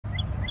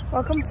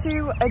Welcome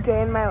to A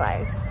Day in My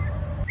Life.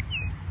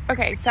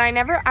 Okay, so I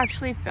never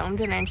actually filmed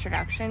an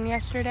introduction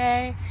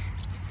yesterday,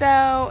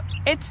 so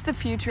it's the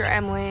future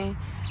Emily,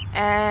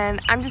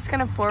 and I'm just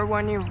gonna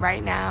forewarn you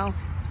right now,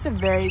 it's a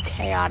very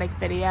chaotic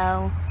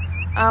video.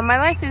 My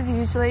life is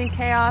usually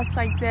chaos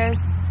like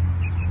this,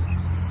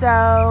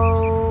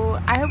 so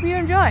I hope you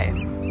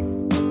enjoy.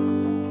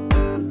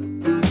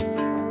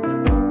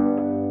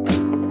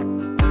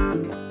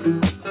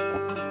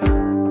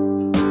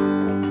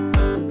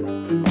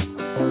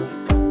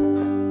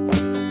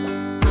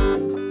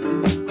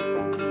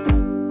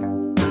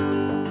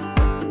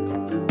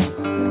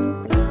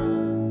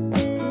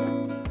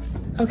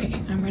 Okay,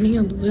 I'm running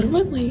a little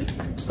bit late,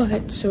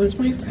 but so is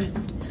my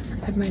friend.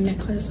 I have my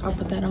necklace, I'll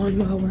put that on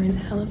while we're in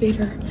the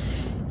elevator.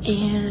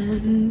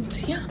 And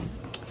yeah.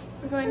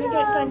 We're going to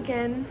get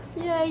Dunkin'.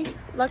 Yay.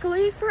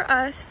 Luckily for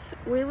us,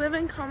 we live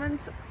in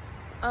Commons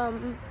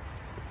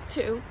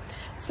 2,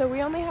 so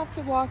we only have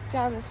to walk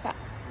down this path.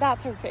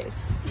 That's her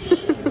face.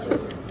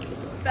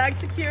 Bag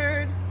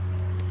secured.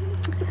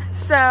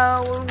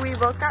 So we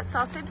both got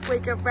sausage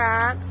wake-up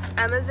wraps.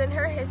 Emma's in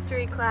her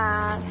history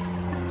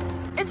class.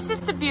 It's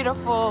just a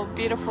beautiful,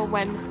 beautiful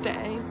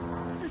Wednesday.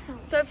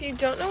 So if you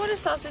don't know what a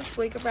sausage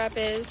wake-up wrap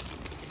is,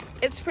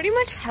 it's pretty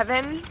much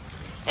heaven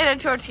in a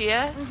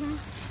tortilla.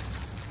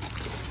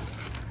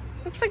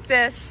 Looks like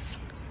this.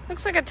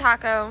 Looks like a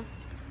taco,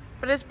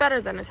 but it's better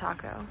than a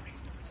taco.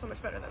 So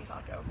much better than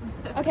taco.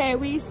 Okay,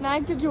 we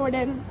snagged a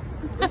Jordan.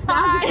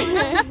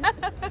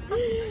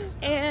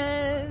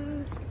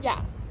 And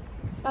yeah.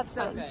 That's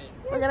so good.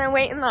 We're gonna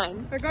wait in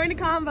line. We're going to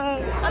combo.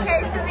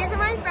 Okay, so these are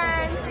my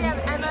friends. We have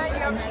Emma,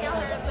 you already know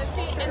her,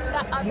 Lindsay, and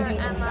the other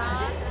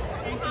Emma.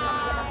 Say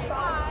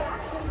hi.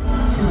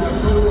 You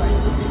have no right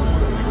to be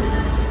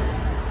motivated.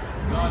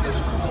 God has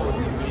called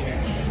you to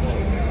action.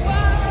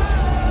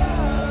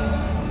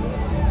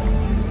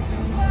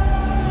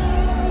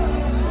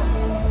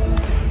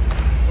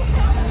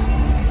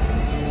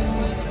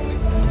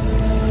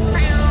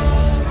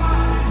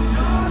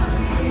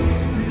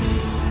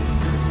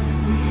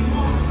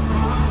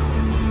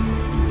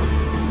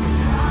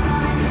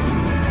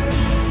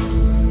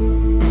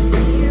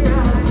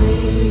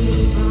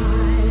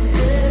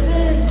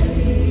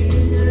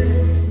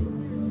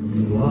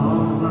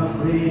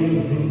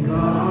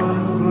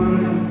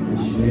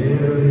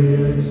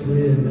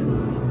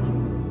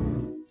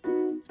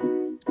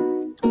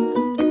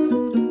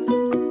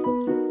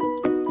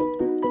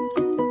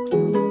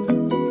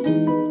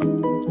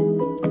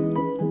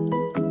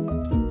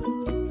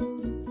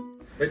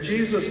 That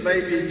Jesus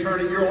may be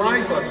turning your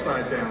life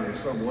upside down in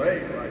some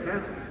way right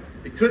now.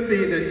 It could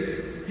be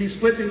that he's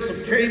flipping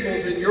some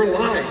tables in your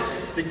life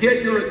to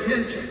get your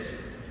attention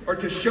or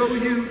to show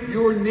you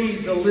your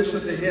need to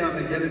listen to him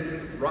and get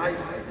it right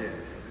again.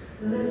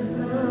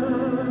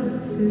 Listen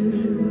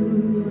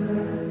to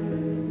us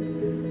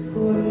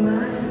for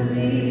my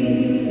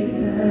sleep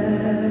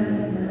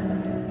at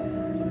night.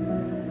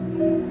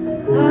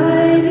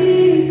 I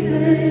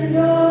depend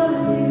on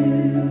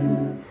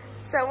you.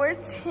 So we're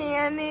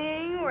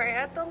tanning. We're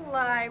at the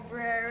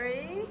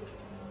library.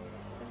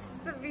 This is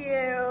the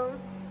view.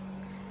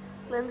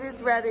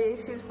 Lindsay's ready.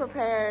 She's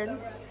prepared.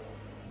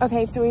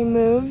 Okay, so we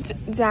moved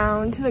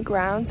down to the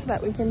ground so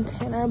that we can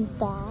tan our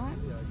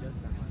backs.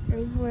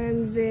 There's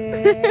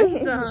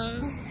Lindsay.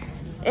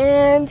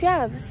 And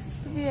yeah, this is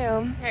the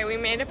view. Okay, we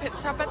made a pit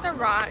stop at the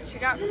Rot. She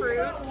got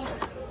fruit,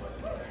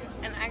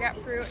 and I got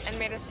fruit and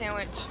made a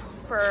sandwich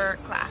for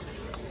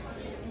class.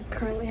 I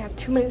currently have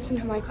 2 minutes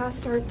until my class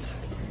starts.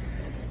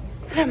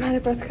 And I'm out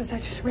of breath because I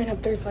just ran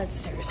up 3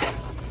 flights of stairs.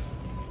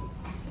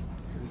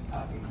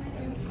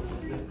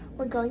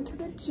 We're going to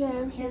the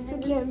gym. Here's the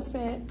gym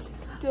fit.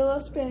 Do a little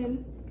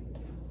spin.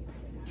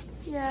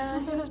 Yeah,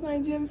 here's my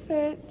gym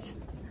fit.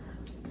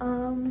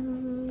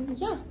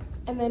 Yeah.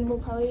 And then we'll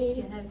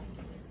probably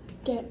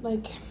get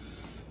like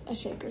a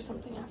shake or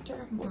something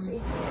after. We'll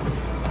see.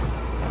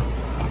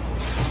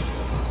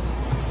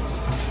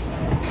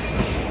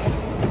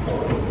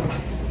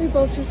 We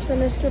both just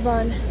finished a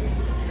run.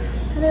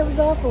 And it was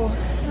awful.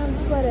 I'm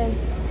sweating.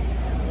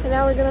 And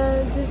now we're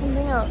gonna do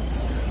something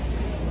else.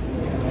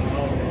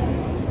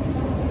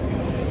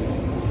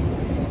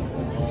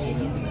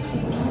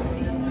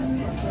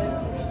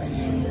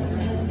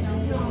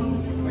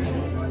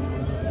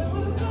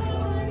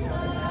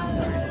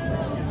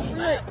 We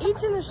were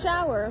each in the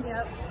shower,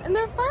 and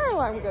their fire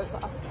alarm goes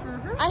off.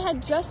 I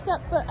had just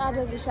stepped foot out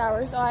of the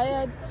shower, so I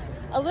had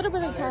a little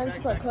bit of time to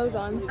put clothes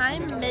on.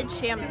 I'm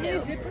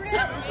mid-shampoo.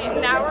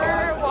 Now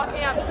we're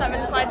walking up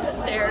 7 flights of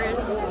stairs,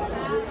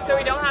 so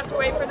we don't have to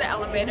wait for the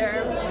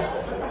elevator.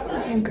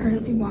 I am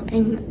currently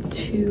walking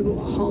to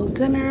hall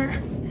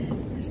dinner.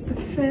 There's the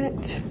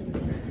fit.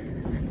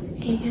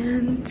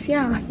 And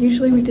yeah,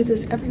 usually we do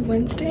this every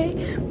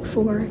Wednesday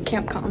before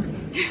Camp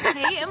Com.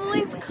 Hey,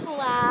 Emily's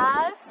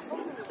class.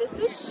 This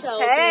is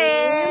Shelby.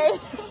 Hey!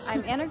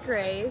 I'm Anna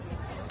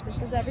Grace. This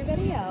is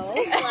everybody else.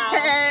 Wow.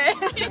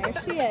 There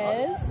she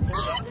is.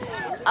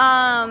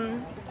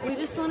 We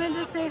just wanted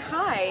to say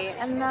hi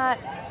and that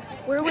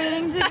we're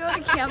waiting to go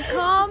to Camp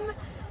Com,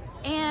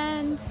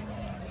 and and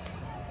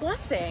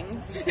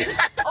blessings.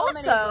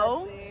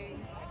 Also,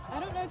 I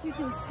don't know if you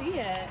can see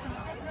it,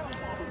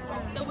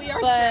 But we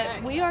are but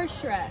Shrek. we are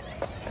Shrek.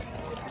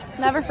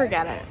 Never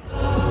forget it.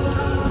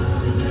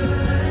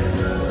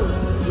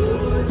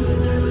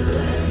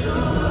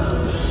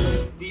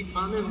 The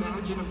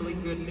unimaginably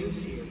good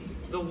news here.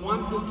 The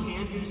one who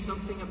can do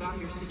something about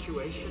your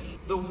situation.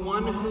 The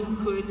one who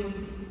could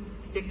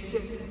fix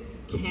it,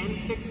 can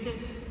fix it.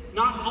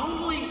 Not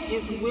only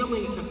is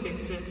willing to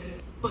fix it,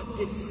 but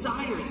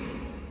desires it.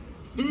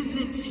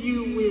 Visits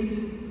you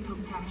with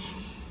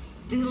compassion.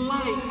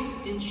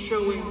 Delights in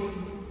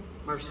showing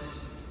mercy.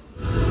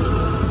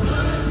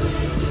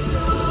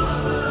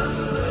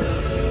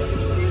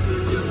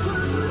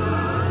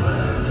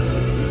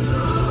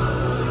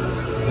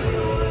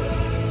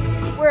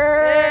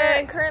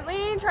 We're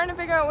currently trying to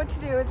figure out what to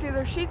do. It's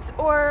either sheets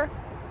or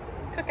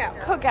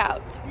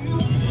cookout.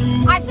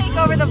 I take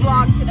over the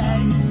vlog today.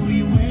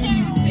 Can't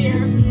even see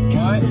her.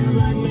 What?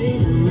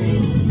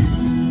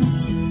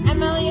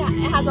 Emily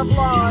has a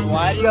vlog.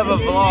 Why do you have a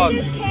vlog?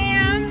 This is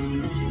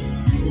Cam.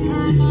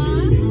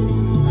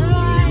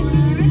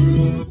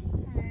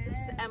 This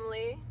is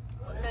Emily.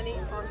 Many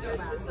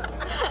concerts.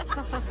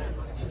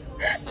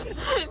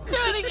 Do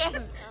it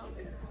again.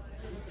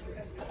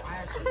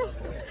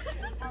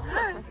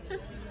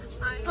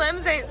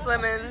 Slims ain't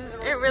slimming.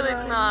 It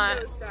really's not.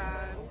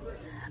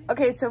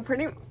 Okay, so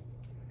everyone's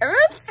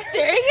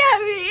staring at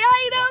me.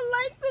 I don't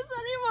like this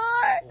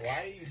anymore. Why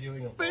are you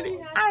doing a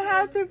I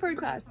have to for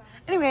class.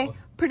 Anyway,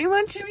 pretty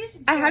much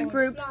I had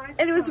groups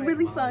and it was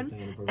really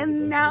fun.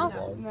 And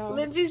now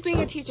Lindsay's being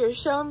a teacher.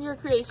 Show them your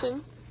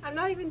creation. I'm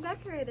not even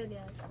decorated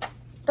yet.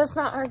 That's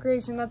not her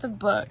creation, that's a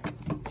book.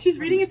 She's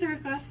reading it to her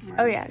customer.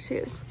 Oh yeah, she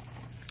is.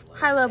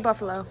 Hi, Lo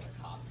Buffalo.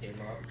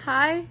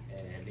 Hi,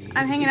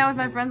 I'm hanging out with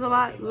my friends a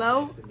lot.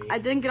 Lo, I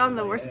didn't get on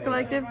the Worship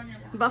Collective.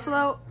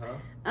 Buffalo,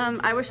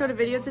 I was showed a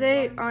video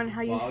today on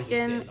how you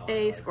skin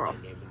a squirrel.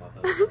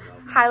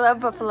 Hi, Lo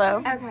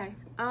Buffalo. Okay.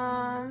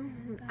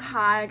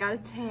 Hi, I got a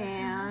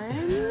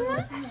tan.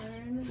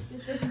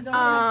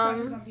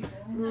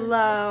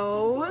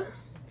 Lo.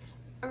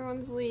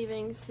 Everyone's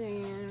leaving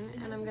soon,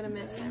 and I'm gonna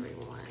miss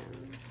everyone.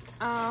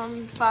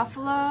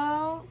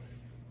 Buffalo.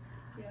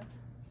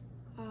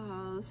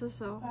 Oh, this is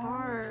so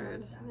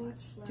hard. Something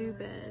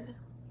stupid.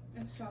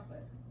 It's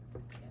chocolate.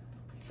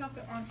 It's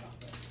chocolate on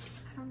chocolate.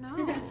 I don't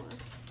know.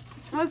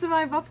 What's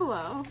my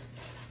buffalo?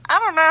 I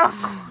don't know.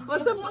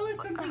 What's Buffalo is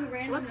something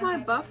random. What's my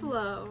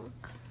buffalo?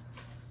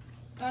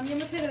 You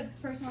almost hit a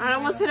person. I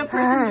almost hit a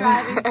person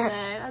driving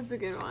today. That's a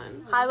good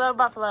one. Hi, Lo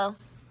Buffalo.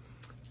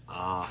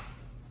 Hi.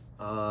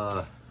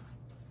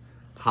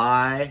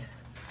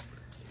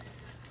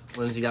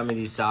 Lindsay got me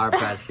these Sour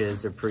Patch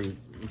Kids. They're pretty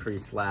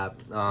slap.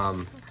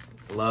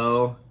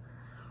 Low.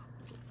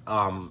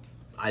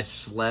 I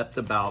slept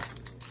about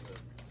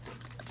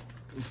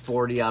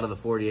 40 out of the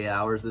 48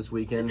 hours this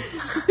weekend.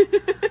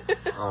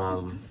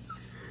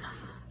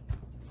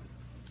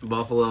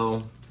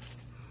 Buffalo.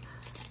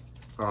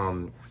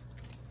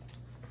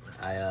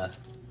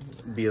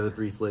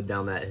 BO3 slid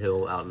down that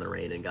hill out in the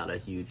rain and got a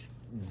huge,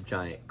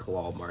 giant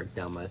claw mark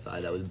down my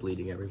side that was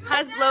bleeding everywhere.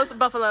 Hi, Los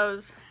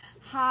Buffaloes.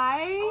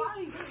 Hi.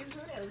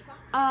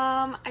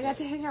 I got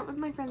to hang out with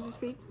my friends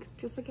this week,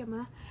 just like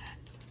Emma.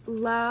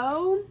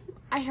 Lo,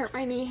 I hurt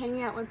my knee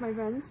hanging out with my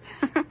friends.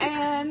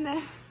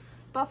 And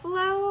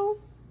Buffalo,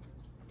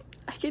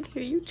 I can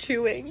hear you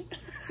chewing.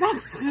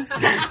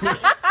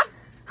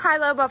 Hi,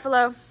 Lo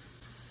Buffalo.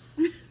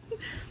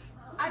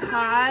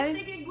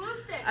 hi.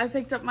 I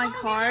picked up my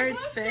car,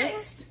 it's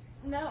fixed.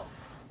 No.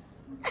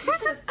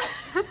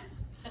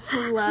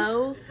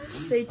 Hello.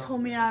 They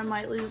told me I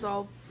might lose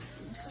all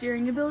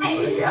steering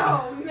abilities.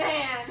 Oh,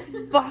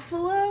 man.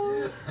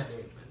 Buffalo.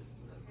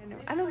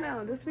 I don't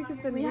know. This week has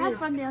been We weird. had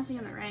fun dancing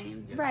in the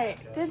rain. Right.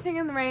 Dancing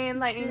in the rain,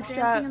 lightning struck.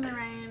 Dancing in the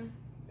rain.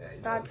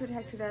 God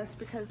protected us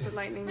because the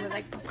lightning was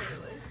like...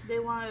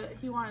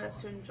 He wanted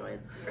us to enjoy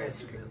the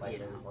first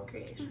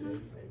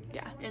creation.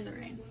 Yeah. In the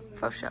rain.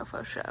 Faux show,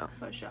 faux show.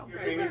 For sure. Your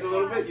fingers a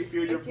little bit, you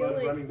feel your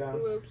blood running down.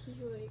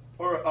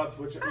 Or up,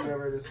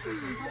 whatever it is.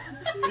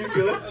 You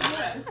feel it?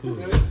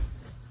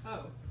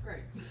 Oh,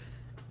 great.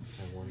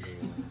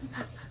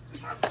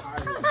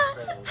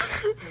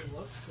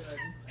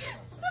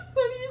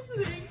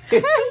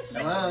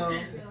 Hello.